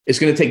It's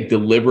going to take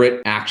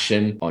deliberate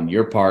action on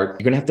your part.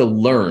 You're going to have to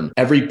learn.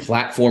 Every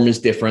platform is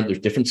different. There's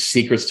different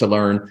secrets to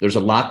learn. There's a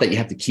lot that you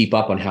have to keep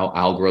up on how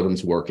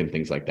algorithms work and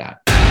things like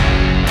that.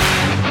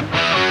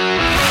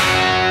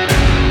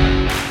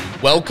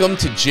 Welcome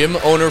to Gym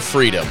Owner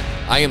Freedom.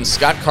 I am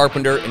Scott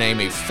Carpenter, and I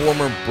am a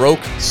former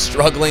broke,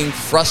 struggling,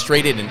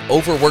 frustrated, and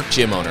overworked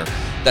gym owner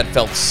that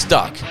felt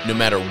stuck no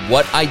matter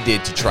what I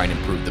did to try and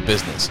improve the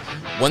business.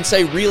 Once I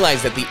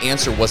realized that the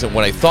answer wasn't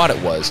what I thought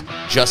it was,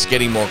 just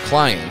getting more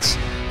clients,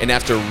 and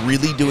after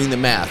really doing the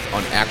math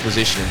on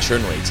acquisition and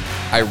churn rates,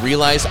 I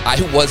realized I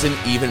wasn't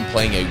even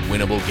playing a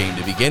winnable game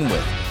to begin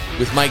with.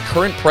 With my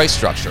current price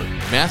structure,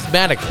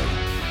 mathematically,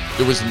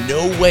 there was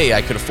no way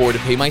I could afford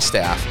to pay my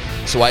staff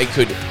so I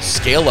could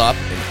scale up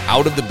and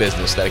out of the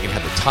business, that I can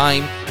have the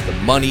time, the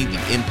money,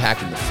 the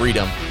impact, and the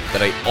freedom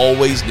that I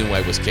always knew I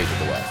was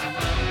capable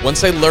of.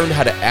 Once I learned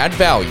how to add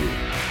value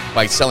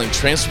by selling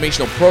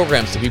transformational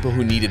programs to people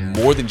who needed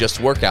more than just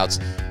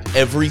workouts,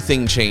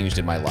 everything changed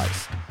in my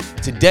life.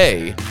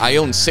 Today, I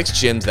own 6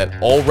 gyms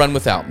that all run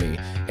without me,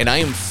 and I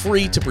am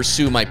free to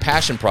pursue my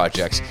passion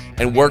projects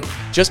and work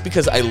just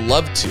because I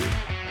love to,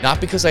 not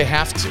because I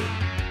have to.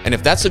 And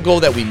if that's a goal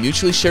that we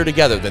mutually share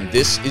together, then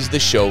this is the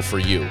show for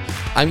you.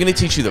 I'm going to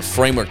teach you the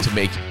framework to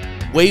make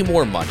way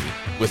more money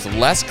with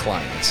less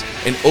clients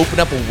and open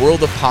up a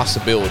world of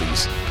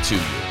possibilities to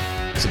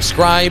you.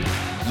 Subscribe,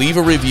 leave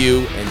a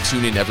review, and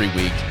tune in every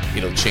week.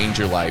 It'll change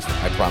your life.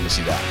 I promise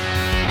you that.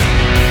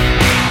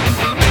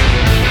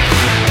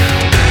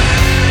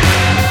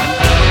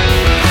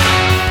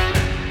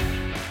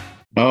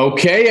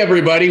 Okay,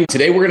 everybody.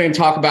 Today we're going to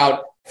talk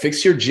about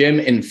fix your gym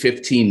in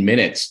 15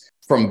 minutes.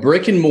 From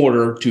brick and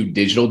mortar to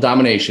digital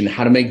domination,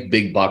 how to make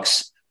big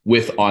bucks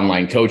with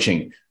online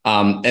coaching.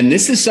 And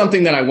this is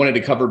something that I wanted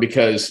to cover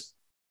because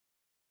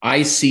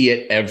I see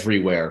it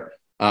everywhere.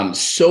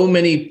 So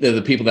many of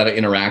the people that I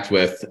interact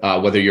with,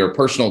 whether you're a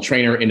personal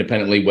trainer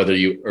independently, whether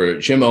you are a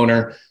gym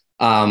owner,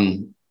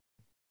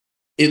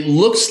 it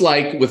looks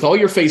like with all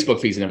your Facebook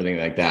feeds and everything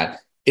like that,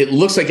 it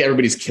looks like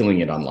everybody's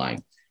killing it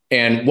online.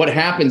 And what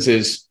happens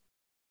is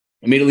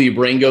immediately your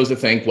brain goes to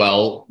think,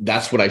 well,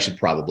 that's what I should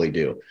probably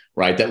do,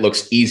 right? That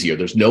looks easier.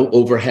 There's no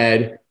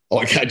overhead. All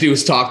I got to do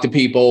is talk to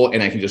people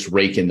and I can just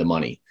rake in the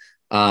money.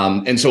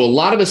 And so a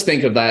lot of us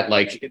think of that,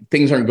 like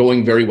things aren't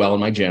going very well in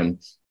my gym.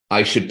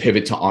 I should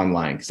pivot to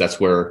online because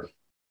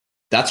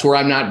that's where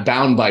I'm not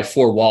bound by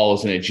 4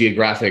 walls in a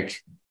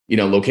geographic,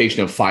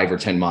 location of 5 or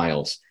 10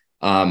 miles.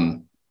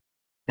 And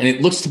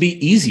it looks to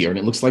be easier and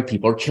it looks like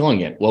people are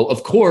killing it. Well,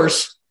 of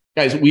course,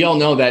 guys, we all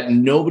know that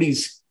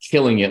nobody's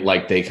killing it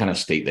like they kind of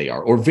state they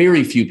are, or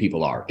very few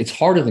people are. It's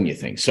harder than you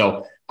think.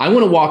 So I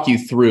want to walk you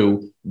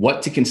through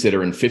what to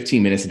consider in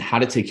 15 minutes and how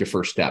to take your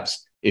first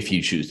steps if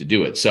you choose to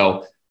do it.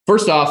 So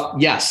first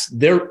off, yes,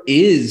 there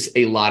is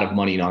a lot of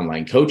money in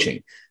online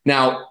coaching.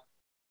 Now,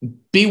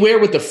 beware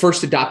with the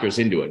first adopters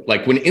into it.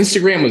 Like when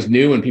Instagram was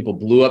new and people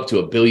blew up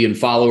to 1 billion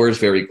followers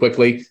very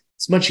quickly,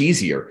 it's much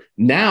easier.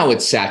 Now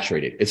it's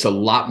saturated. It's a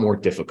lot more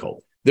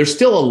difficult. There's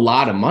still a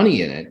lot of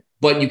money in it,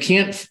 but you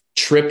can't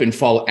trip and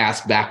fall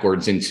ass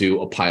backwards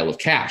into a pile of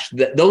cash.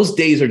 Those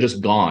days are just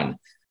gone.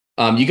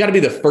 You got to be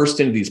the first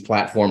into these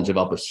platforms,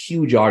 develop a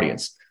huge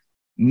audience.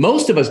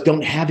 Most of us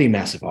don't have a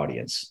massive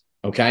audience.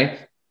 Okay.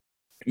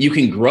 You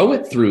can grow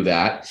it through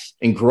that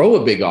and grow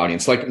a big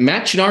audience. Like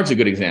Matt Chenard's a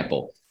good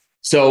example.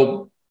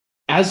 So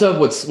as of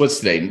what's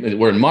today,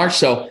 we're in March.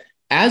 So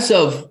as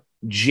of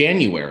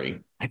January,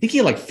 I think he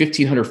had like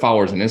 1,500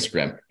 followers on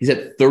Instagram. He's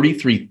at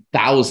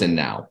 33,000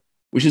 now,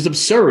 which is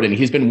absurd. And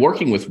he's been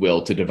working with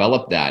Will to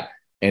develop that.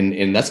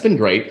 And that's been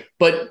great.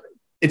 But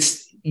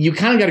you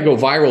kind of got to go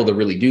viral to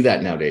really do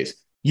that nowadays.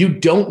 You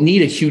don't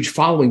need a huge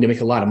following to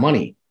make a lot of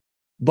money,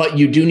 but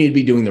you do need to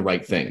be doing the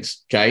right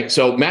things. Okay.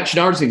 So Matt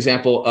Chenard's an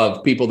example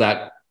of people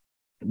that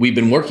we've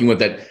been working with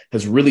that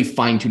has really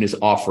fine-tuned his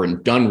offer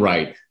and done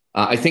right.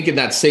 I think in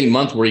that same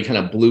month where he kind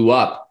of blew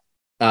up,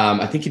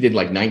 I think he did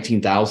like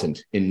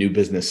 19,000 in new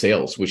business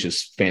sales, which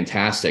is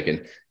fantastic.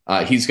 And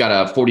he's got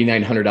a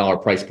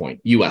 $4,900 price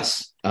point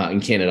US. In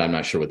Canada, I'm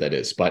not sure what that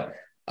is, but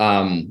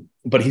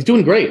he's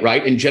doing great,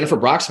 right? And Jennifer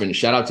Broxman,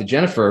 shout out to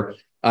Jennifer.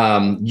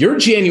 Your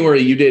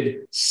January, you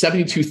did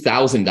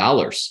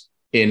 $72,000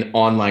 in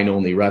online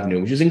only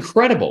revenue, which is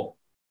incredible.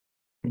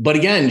 But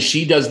again,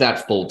 she does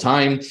that full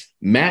time.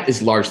 Matt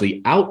is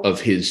largely out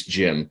of his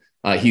gym.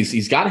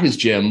 He's got his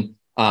gym.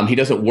 He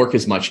doesn't work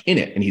as much in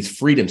it and he's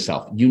freed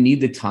himself. You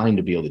need the time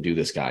to be able to do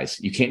this, guys.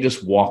 You can't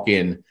just walk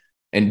in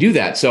and do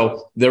that.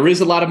 So there is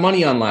a lot of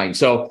money online.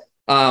 So,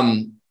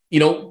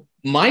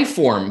 my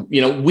form,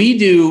 we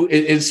do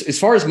is as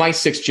far as my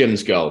 6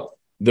 gyms go,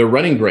 they're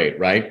running great,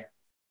 right?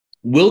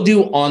 We'll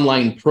do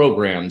online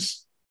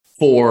programs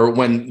for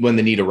when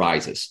the need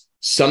arises.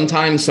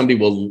 Sometimes somebody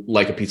will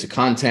like a piece of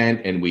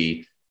content and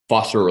we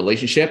foster a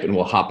relationship and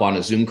we'll hop on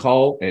a Zoom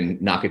call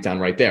and knock it down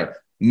right there.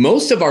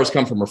 Most of ours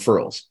come from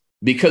referrals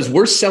because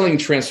we're selling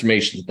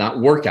transformations, not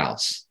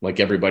workouts like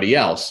everybody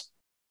else.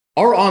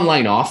 Our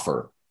online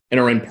offer and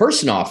our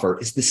in-person offer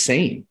is the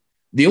same.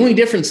 The only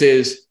difference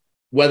is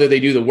whether they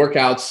do the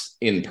workouts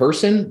in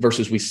person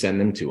versus we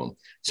send them to them.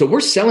 So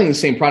we're selling the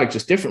same product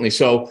just differently.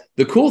 So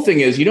the cool thing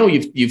is,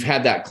 you've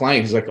had that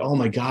client who's like, oh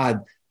my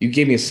God, you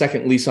gave me a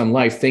second lease on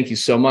life. Thank you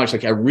so much.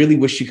 Like, I really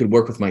wish you could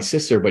work with my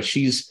sister, but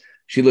she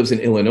lives in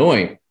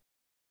Illinois.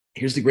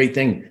 Here's the great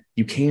thing.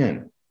 You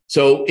can.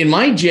 So in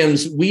my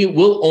gyms, we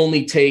will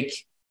only take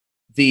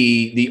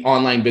the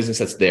online business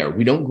that's there.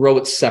 We don't grow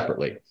it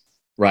separately,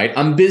 right?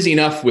 I'm busy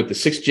enough with the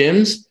 6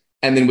 gyms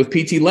and then with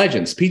PT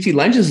Legends. PT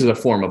Legends is a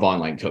form of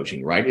online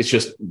coaching, right? It's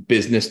just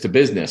business to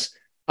business.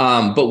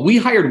 But we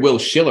hired Will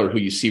Schiller, who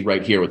you see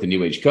right here with the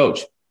New Age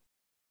Coach.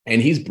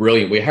 And he's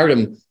brilliant. We hired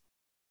him,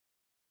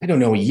 I don't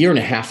know, a year and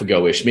a half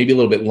ago-ish, maybe a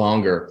little bit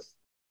longer,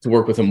 to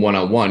work with him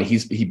one-on-one.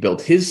 He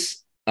built his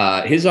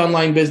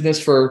online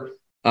business for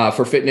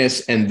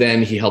fitness, and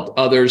then he helped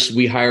others.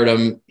 We hired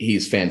him.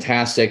 He's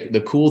fantastic.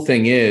 The cool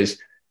thing is,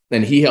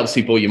 then he helps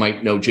people. You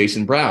might know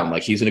Jason Brown,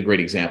 like he's a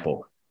great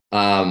example.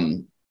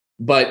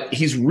 But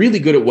he's really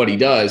good at what he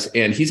does.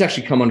 And he's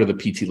actually come under the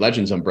PT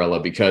Legends umbrella,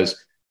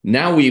 because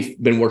now we've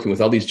been working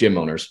with all these gym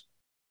owners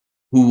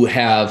who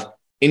have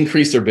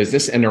increased their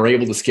business and are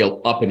able to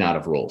scale up and out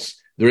of roles.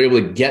 They're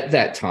able to get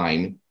that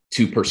time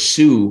to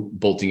pursue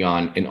bolting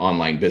on an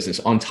online business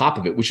on top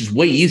of it, which is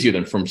way easier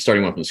than from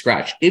starting one from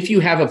scratch. If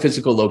you have a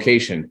physical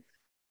location,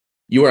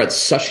 you are at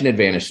such an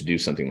advantage to do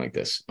something like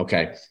this.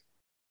 Okay.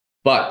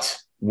 But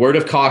word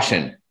of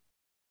caution,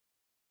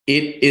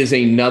 it is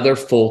another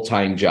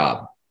full-time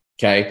job.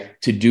 Okay.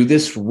 To do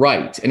this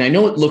right. And I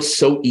know it looks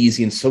so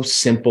easy and so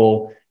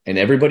simple, and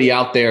everybody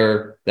out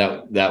there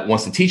that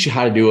wants to teach you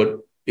how to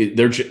do it,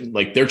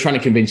 they're trying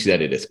to convince you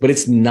that it is, but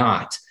it's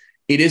not.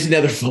 It is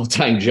another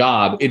full-time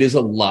job. It is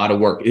a lot of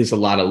work. It is a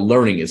lot of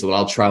learning. It's a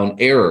lot of trial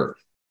and error.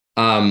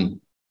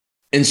 And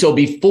so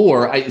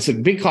it's a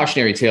big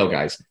cautionary tale,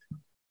 guys.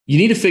 You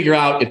need to figure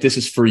out if this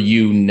is for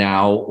you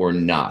now or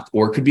not,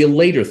 or it could be a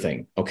later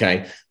thing.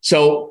 Okay.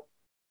 So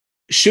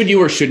should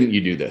you or shouldn't you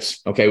do this?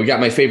 Okay. We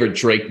got my favorite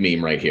Drake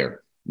meme right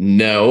here.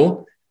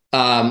 No.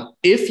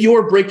 If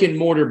your brick and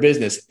mortar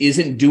business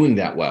isn't doing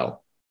that well,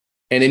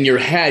 and in your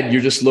head,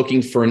 you're just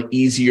looking for an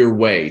easier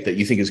way that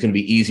you think is going to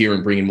be easier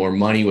and bringing more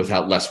money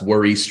without less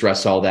worry,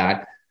 stress, all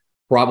that,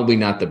 probably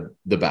not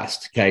the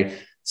best. Okay.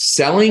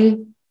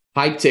 Selling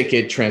high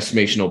ticket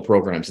transformational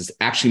programs is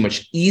actually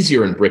much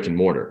easier in brick and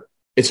mortar.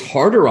 It's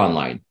harder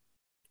online.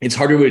 It's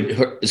harder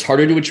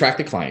to attract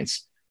the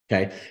clients.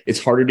 Okay.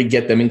 It's harder to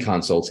get them in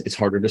consults. It's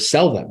harder to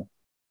sell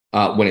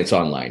them when it's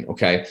online.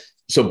 Okay.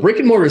 So brick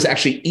and mortar is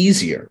actually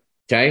easier.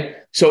 Okay.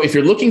 So if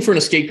you're looking for an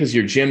escape because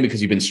your gym,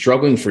 because you've been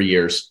struggling for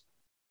years,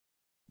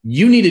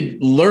 you need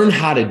to learn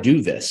how to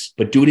do this,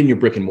 but do it in your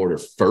brick and mortar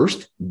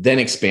first, then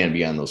expand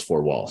beyond those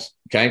 4 walls.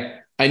 Okay.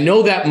 I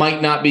know that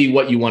might not be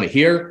what you want to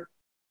hear,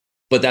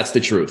 but that's the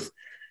truth.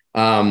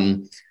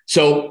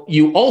 So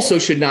you also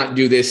should not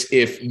do this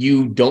if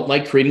you don't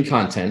like creating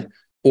content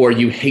or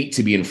you hate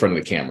to be in front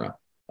of the camera.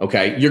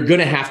 Okay. You're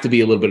going to have to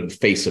be a little bit of the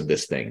face of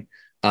this thing.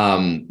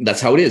 That's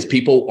how it is.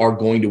 People are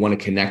going to want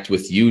to connect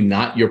with you,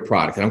 not your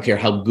product. I don't care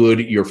how good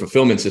your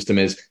fulfillment system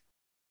is.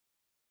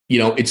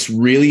 It's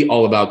really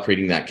all about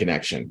creating that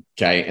connection.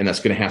 Okay. And that's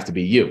going to have to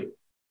be you.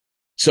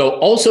 So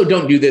also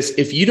don't do this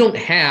if you don't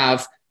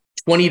have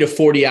 20 to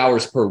 40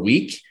 hours per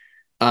week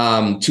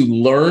to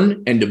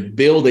learn and to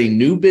build a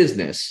new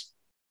business.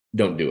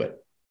 Don't do it.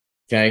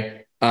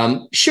 Okay.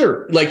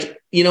 Sure.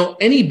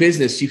 Any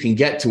business you can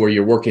get to where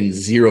you're working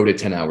 0 to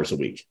 10 hours a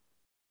week.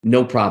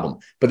 No problem.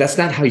 But that's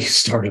not how you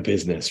start a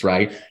business,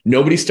 right?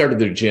 Nobody started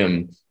their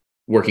gym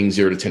working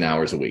 0 to 10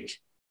 hours a week.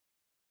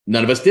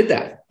 None of us did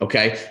that.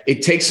 Okay.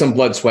 It takes some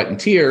blood, sweat, and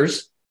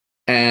tears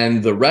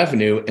and the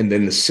revenue and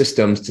then the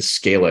systems to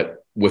scale it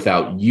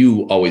without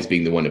you always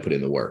being the one to put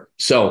in the work.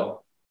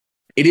 So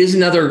it is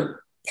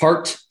another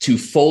part to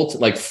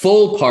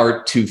full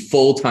part to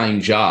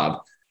full-time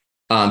job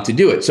to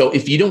do it. So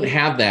if you don't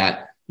have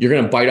that, you're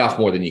going to bite off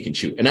more than you can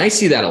chew. And I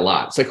see that a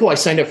lot. It's like, oh, I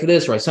signed up for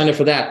this or I signed up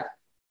for that.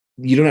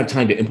 You don't have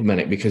time to implement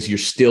it because you're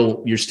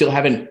still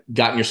haven't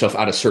gotten yourself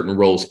out of certain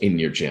roles in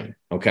your gym.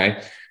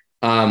 Okay.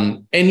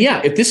 And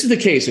yeah, if this is the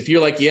case, if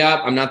you're like,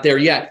 yeah, I'm not there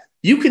yet,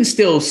 you can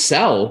still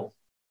sell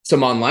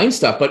some online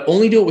stuff, but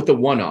only do it with the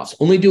one-offs,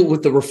 only do it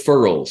with the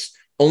referrals,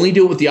 only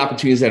do it with the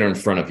opportunities that are in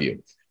front of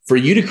you. For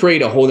you to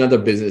create a whole nother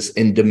business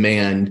and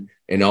demand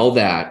and all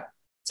that,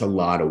 it's a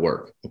lot of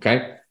work.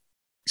 Okay.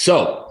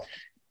 So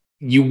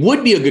you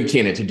would be a good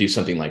candidate to do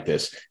something like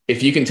this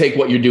if you can take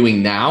what you're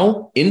doing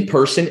now in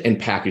person and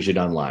package it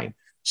online.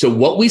 So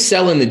what we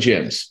sell in the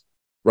gyms,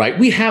 right?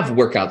 We have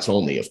workouts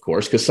only, of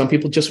course, because some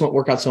people just want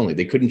workouts only.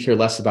 They couldn't care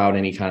less about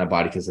any kind of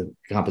body because the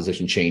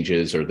composition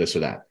changes or this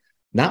or that.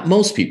 Not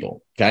most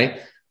people,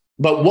 okay?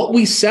 But what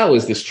we sell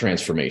is this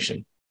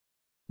transformation.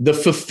 The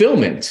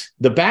fulfillment,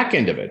 the back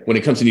end of it, when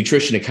it comes to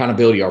nutrition,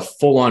 accountability, our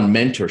full-on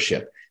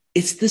mentorship,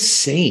 it's the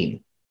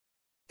same.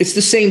 It's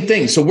the same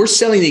thing. So we're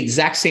selling the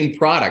exact same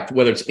product,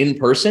 whether it's in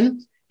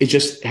person, it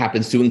just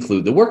happens to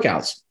include the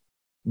workouts.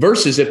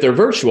 Versus if they're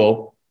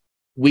virtual,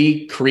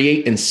 we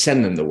create and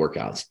send them the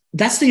workouts.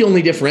 That's the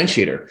only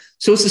differentiator.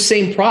 So it's the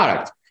same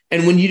product.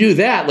 And when you do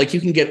that,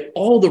 you can get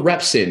all the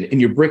reps in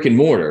your brick and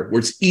mortar where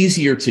it's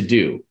easier to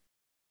do.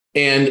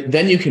 And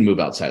then you can move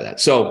outside of that.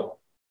 So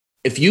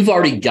if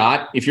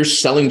you're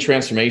selling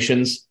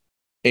transformations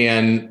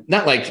and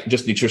not like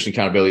just nutrition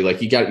accountability,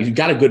 like you've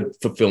got a good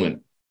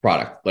fulfillment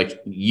product,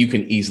 like you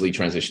can easily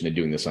transition to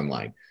doing this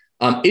online.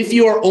 If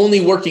you are only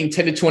working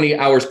 10 to 20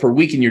 hours per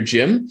week in your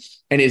gym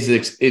and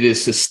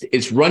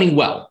it's running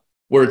well,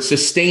 where it's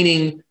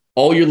sustaining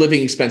all your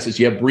living expenses,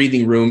 you have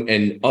breathing room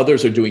and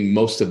others are doing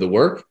most of the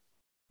work,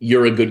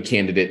 you're a good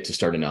candidate to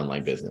start an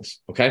online business.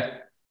 Okay.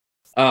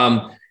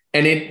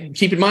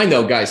 Keep in mind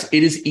though, guys,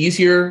 it is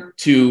easier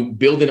to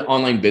build an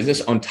online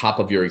business on top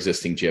of your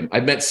existing gym.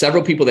 I've met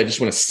several people that just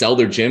want to sell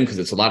their gym because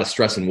it's a lot of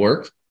stress and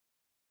work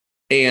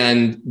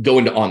and go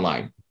into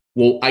online.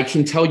 Well, I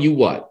can tell you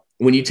what,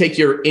 when you take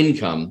your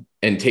income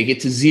and take it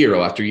to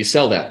zero after you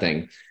sell that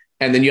thing,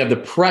 and then you have the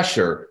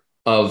pressure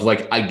of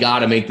like, I got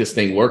to make this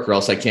thing work or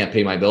else I can't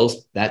pay my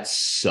bills. That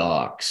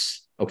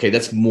sucks. Okay.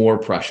 That's more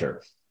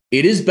pressure.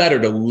 It is better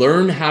to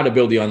learn how to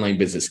build the online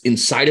business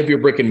inside of your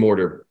brick and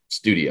mortar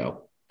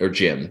studio or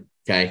gym.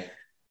 Okay.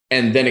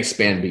 And then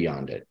expand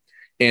beyond it.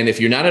 And if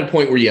you're not at a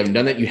point where you haven't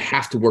done that, you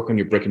have to work on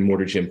your brick and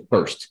mortar gym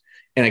first.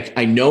 And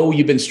I know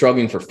you've been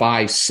struggling for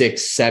 5,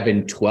 6,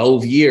 7,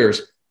 12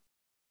 years,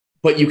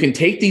 but you can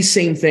take these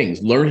same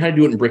things, learn how to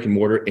do it in brick and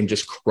mortar and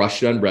just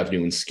crush it on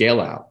revenue and scale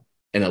out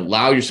and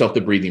allow yourself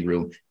the breathing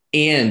room.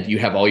 And you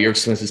have all your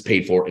expenses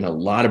paid for and a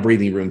lot of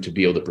breathing room to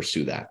be able to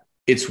pursue that.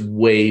 It's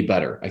way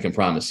better. I can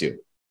promise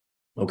you.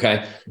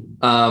 Okay.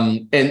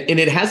 And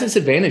it has its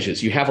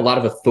advantages. You have a lot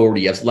of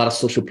authority. You have a lot of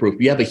social proof.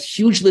 You have a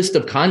huge list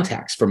of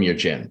contacts from your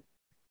gym.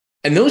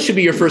 And those should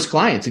be your first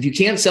clients. If you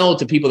can't sell it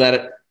to people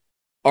that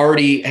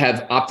already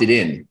have opted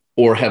in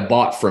or have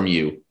bought from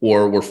you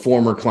or were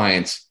former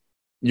clients,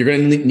 you're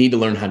going to need to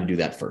learn how to do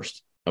that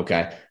first.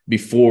 Okay.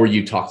 Before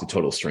you talk to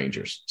total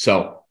strangers.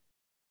 So,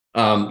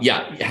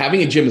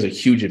 having a gym is a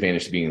huge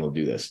advantage to being able to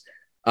do this.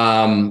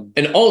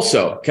 And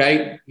also,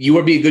 okay, you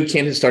would be a good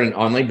candidate to start an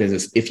online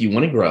business if you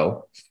want to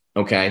grow.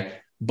 Okay.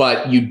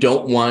 But you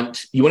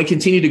want to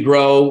continue to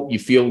grow. You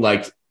feel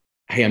like,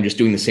 hey, I'm just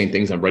doing the same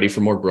things. I'm ready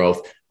for more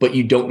growth, but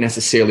you don't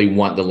necessarily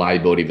want the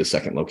liability of a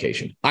second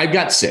location. I've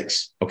got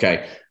 6.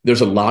 Okay.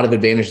 There's a lot of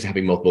advantages to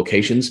having multiple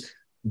locations,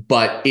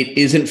 but it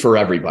isn't for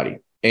everybody.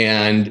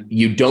 And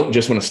you don't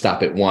just want to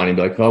stop at one and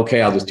be like,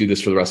 okay, I'll just do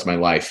this for the rest of my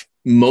life.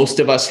 Most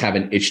of us have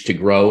an itch to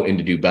grow and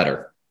to do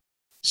better.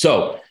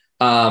 So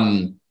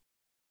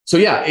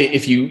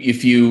if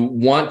you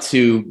want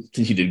to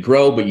continue to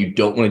grow, but you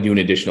don't want to do an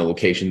additional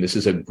location, this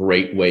is a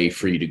great way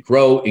for you to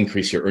grow,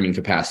 increase your earning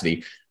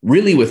capacity,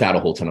 really without a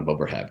whole ton of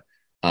overhead.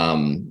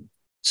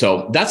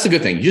 So that's the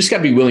good thing. You just got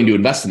to be willing to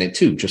invest in it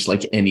too, just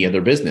like any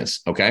other business.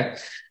 Okay.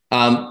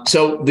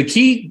 So the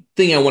key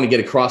thing I want to get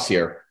across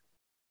here,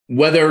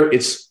 whether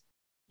it's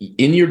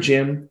in your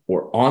gym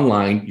or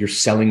online, you're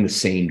selling the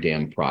same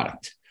damn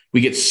product.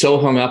 We get so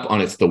hung up on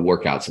it's the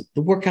workouts.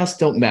 The workouts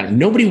don't matter.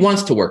 Nobody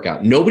wants to work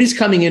out. Nobody's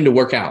coming in to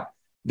work out.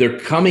 They're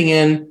coming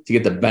in to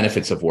get the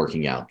benefits of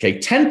working out. Okay.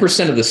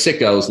 10% of the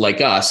sickos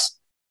like us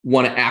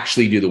want to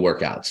actually do the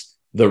workouts.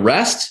 The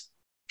rest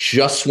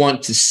just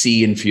want to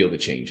see and feel the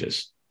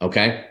changes.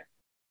 Okay.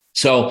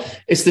 So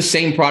it's the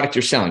same product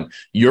you're selling.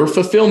 Your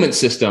fulfillment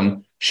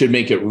system should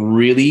make it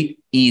really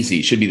easy.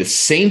 It should be the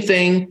same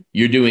thing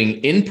you're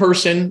doing in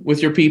person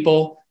with your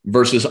people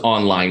versus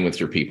online with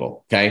your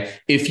people. Okay.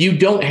 If you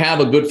don't have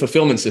a good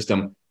fulfillment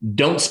system,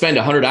 don't spend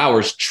 100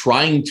 hours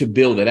trying to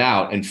build it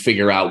out and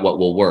figure out what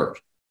will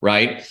work.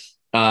 Right.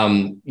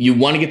 You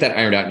want to get that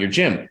ironed out in your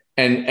gym.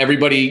 And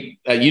everybody,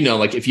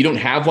 like if you don't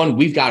have one,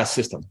 we've got a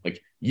system.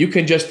 Like you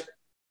can just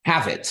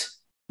have it.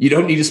 You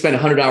don't need to spend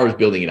 100 hours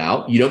building it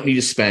out. You don't need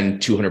to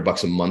spend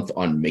 $200 a month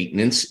on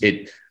maintenance.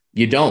 It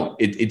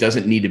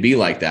doesn't need to be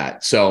like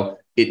that. So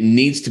it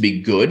needs to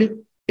be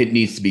good. It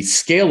needs to be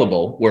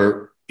scalable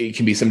where it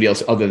can be somebody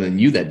else other than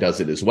you that does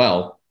it as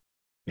well.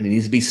 And it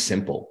needs to be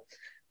simple.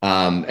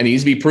 And it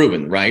needs to be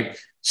proven, right?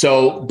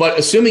 So, but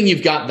assuming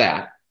you've got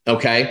that,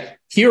 okay,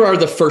 here are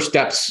the first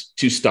steps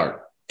to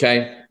start.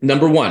 Okay.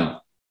 Number 1,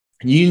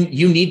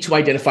 you need to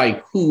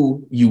identify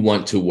who you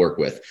want to work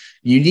with.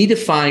 You need to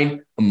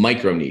find a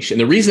micro niche. And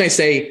the reason I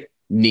say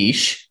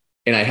niche,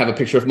 and I have a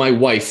picture of my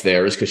wife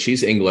there, is because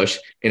she's English.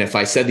 And if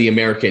I said the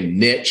American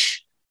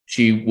niche,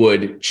 she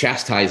would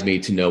chastise me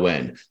to no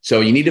end.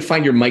 So you need to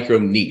find your micro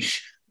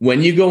niche.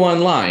 When you go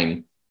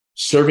online,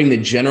 serving the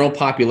general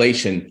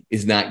population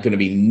is not going to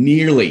be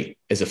nearly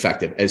as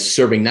effective as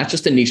serving not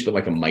just a niche, but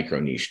like a micro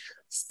niche.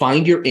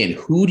 Find your in.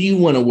 Who do you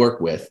want to work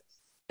with?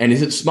 And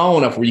is it small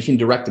enough where you can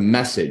direct a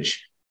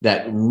message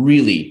that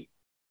really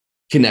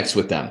connects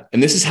with them?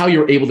 And this is how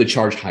you're able to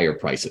charge higher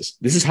prices.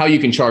 This is how you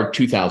can charge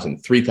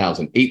 $2,000,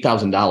 $3,000,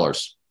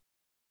 $8,000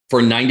 for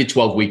a 9 to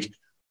 12 week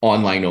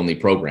online only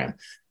program.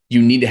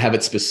 You need to have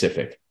it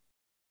specific,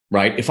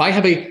 right? If I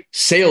have a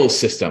sales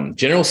system,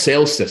 general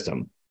sales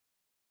system,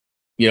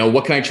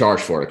 what can I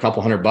charge for it? A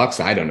couple $100?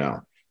 I don't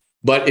know.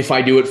 But if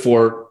I do it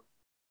for,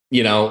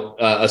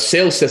 a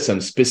sales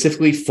system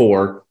specifically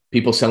for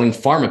people selling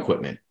farm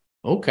equipment,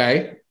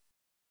 okay,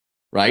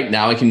 right?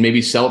 Now I can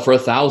maybe sell it for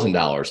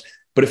 $1,000.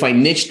 But if I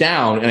niche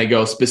down and I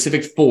go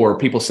specific for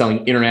people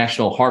selling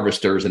international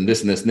harvesters and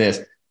this and this and this,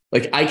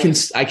 like I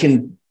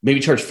can maybe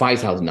charge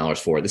 $5,000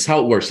 for it. This is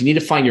how it works. You need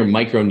to find your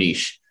micro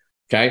niche.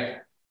 Okay.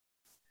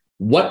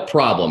 What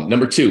problem?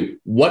 Number two,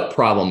 what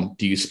problem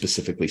do you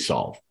specifically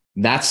solve?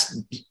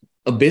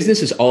 A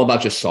business is all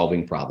about just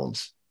solving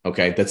problems.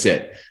 Okay. That's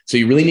it. So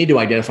you really need to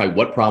identify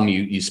what problem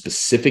you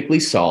specifically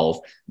solve.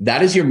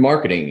 That is your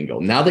marketing angle.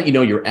 Now that you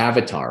know your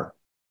avatar,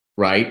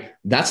 right?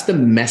 That's the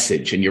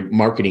message and your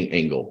marketing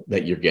angle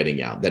that you're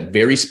getting out, that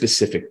very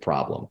specific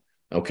problem.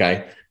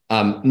 Okay.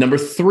 Number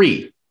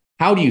three,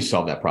 how do you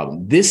solve that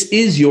problem? This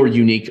is your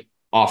unique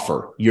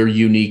offer, your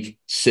unique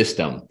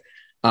system.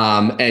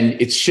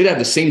 And it should have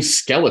the same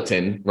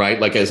skeleton, right?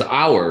 Like as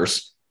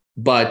ours,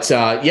 but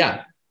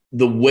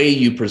the way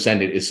you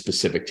present it is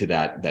specific to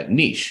that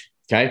niche.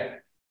 Okay.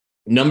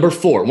 Number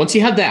four, once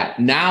you have that,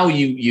 now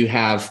you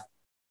have,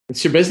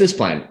 it's your business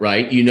plan,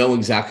 right? You know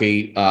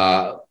exactly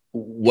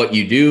what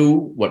you do,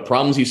 what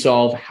problems you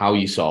solve, how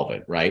you solve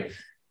it, right?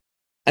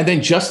 And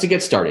then just to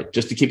get started,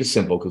 just to keep it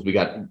simple, because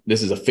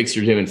this is a fix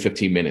your gym in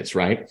 15 minutes,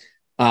 right?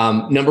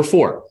 Number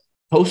four,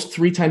 post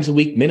 3 times a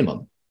week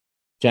minimum.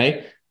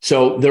 Okay.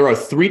 So there are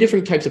 3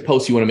 different types of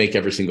posts you want to make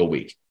every single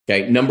week.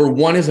 Okay. Number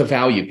one is a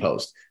value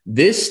post.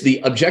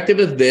 The objective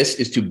of this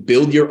is to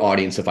build your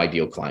audience of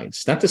ideal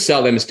clients, not to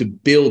sell them, is to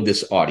build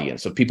this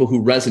audience of people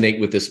who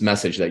resonate with this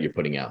message that you're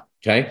putting out.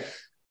 Okay.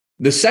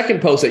 The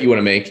second post that you want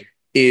to make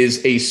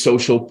is a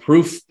social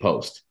proof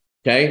post.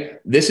 Okay.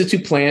 This is to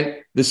plant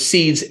the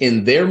seeds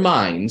in their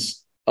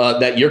minds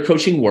that your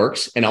coaching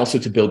works, and also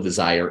to build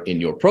desire in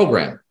your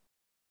program.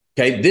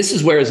 Okay. This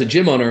is where, as a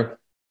gym owner,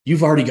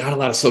 you've already got a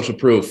lot of social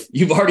proof.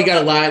 You've already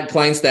got a lot of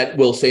clients that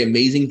will say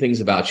amazing things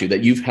about you,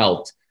 that you've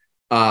helped.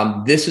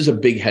 This is a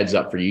big heads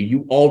up for you.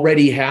 You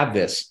already have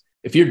this.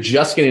 If you're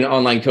just getting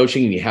online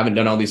coaching and you haven't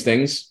done all these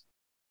things,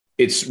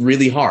 it's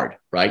really hard,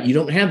 right? You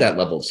don't have that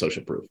level of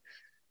social proof.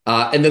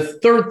 And the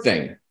third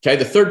thing, okay,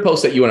 the third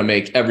post that you want to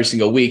make every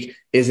single week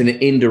is an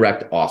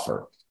indirect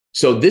offer.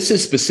 So this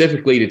is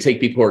specifically to take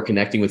people who are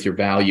connecting with your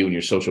value and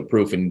your social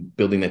proof and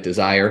building that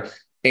desire,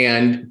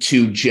 and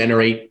to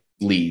generate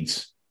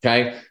leads.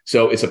 Okay.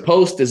 So it's a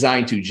post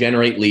designed to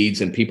generate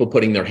leads and people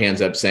putting their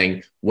hands up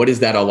saying, what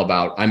is that all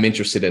about? I'm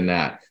interested in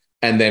that.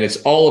 And then it's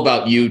all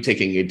about you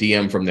taking a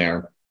DM from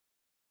there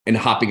and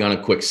hopping on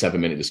a quick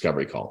 7-minute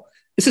discovery call.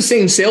 It's the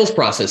same sales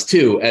process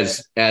too,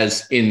 as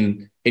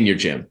in your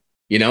gym.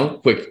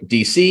 Quick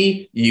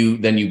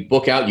DC, then you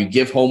book out, you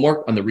give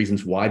homework on the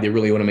reasons why they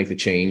really want to make the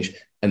change.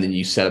 And then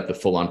you set up the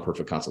full-on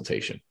perfect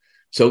consultation.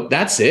 So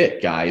that's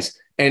it, guys.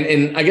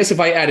 And I guess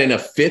if I add in a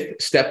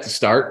 5th step to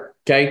start,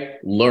 okay,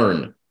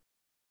 learn.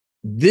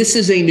 This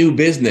is a new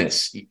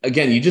business.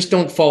 Again, you just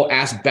don't fall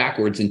ass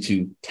backwards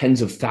into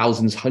tens of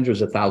thousands,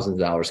 hundreds of thousands of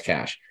dollars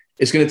cash.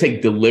 It's going to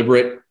take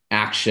deliberate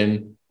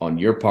action on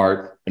your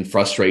part and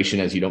frustration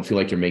as you don't feel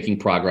like you're making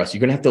progress. You're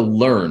going to have to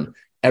learn.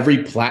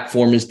 Every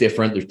platform is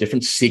different. There's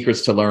different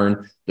secrets to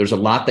learn. There's a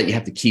lot that you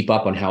have to keep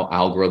up on how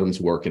algorithms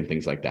work and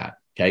things like that.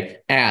 Okay.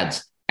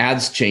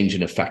 Ads change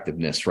in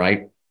effectiveness,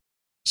 right?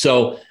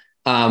 So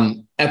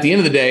at the end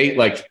of the day,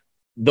 like,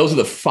 those are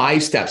the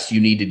 5 steps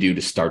you need to do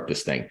to start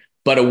this thing.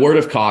 But a word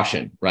of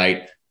caution,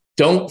 right?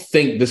 Don't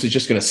think this is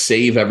just going to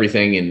save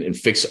everything and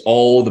fix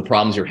all the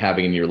problems you're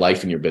having in your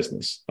life and your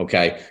business.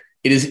 Okay.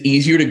 It is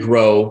easier to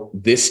grow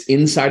this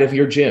inside of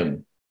your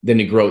gym than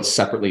to grow it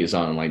separately as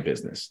an online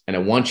business. And I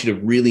want you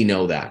to really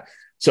know that.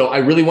 So I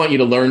really want you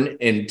to learn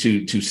and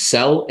to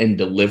sell and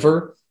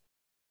deliver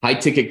high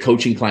ticket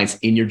coaching clients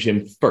in your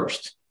gym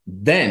first,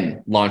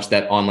 then launch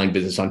that online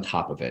business on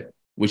top of it,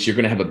 which you're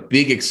going to have a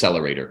big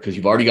accelerator because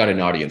you've already got an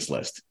audience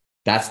list.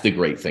 That's the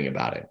great thing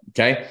about it.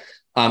 Okay.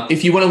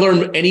 If you want to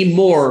learn any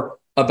more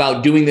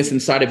about doing this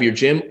inside of your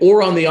gym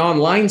or on the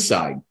online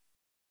side,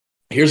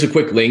 here's a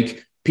quick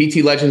link,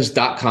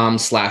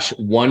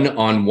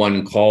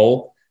 ptlegends.com/one-on-one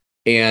call.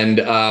 And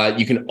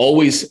you can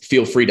always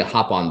feel free to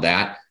hop on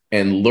that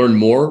and learn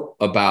more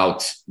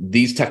about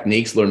these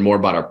techniques, learn more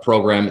about our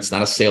program. It's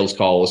not a sales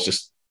call.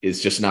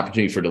 It's just an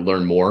opportunity for you to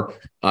learn more,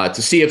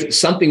 to see if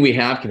something we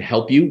have can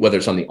help you, whether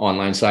it's on the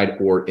online side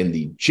or in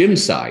the gym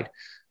side.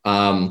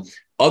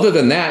 Other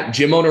than that,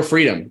 Gym Owner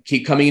Freedom,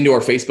 keep coming into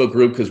our Facebook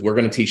group because we're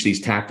going to teach these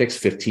tactics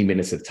 15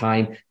 minutes at a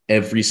time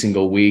every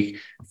single week.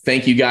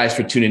 Thank you guys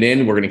for tuning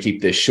in. We're going to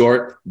keep this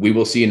short. We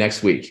will see you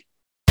next week.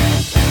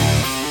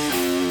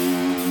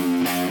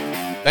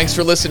 Thanks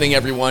for listening,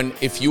 everyone.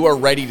 If you are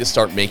ready to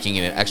start making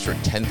an extra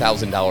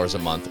 $10,000 a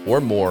month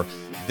or more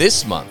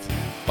this month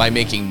by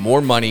making more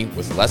money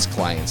with less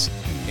clients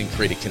and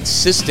create a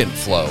consistent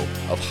flow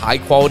of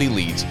high-quality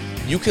leads,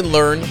 you can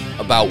learn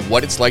about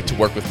what it's like to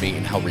work with me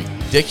and how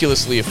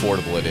ridiculously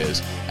affordable it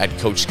is at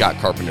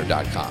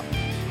CoachScottCarpenter.com.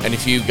 And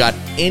if you got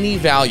any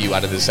value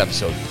out of this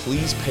episode,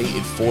 please pay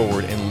it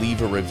forward and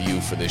leave a review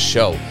for this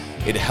show.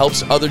 It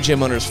helps other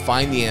gym owners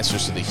find the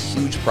answers to the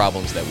huge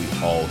problems that we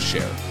all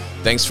share.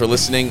 Thanks for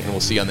listening, and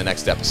we'll see you on the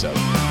next episode.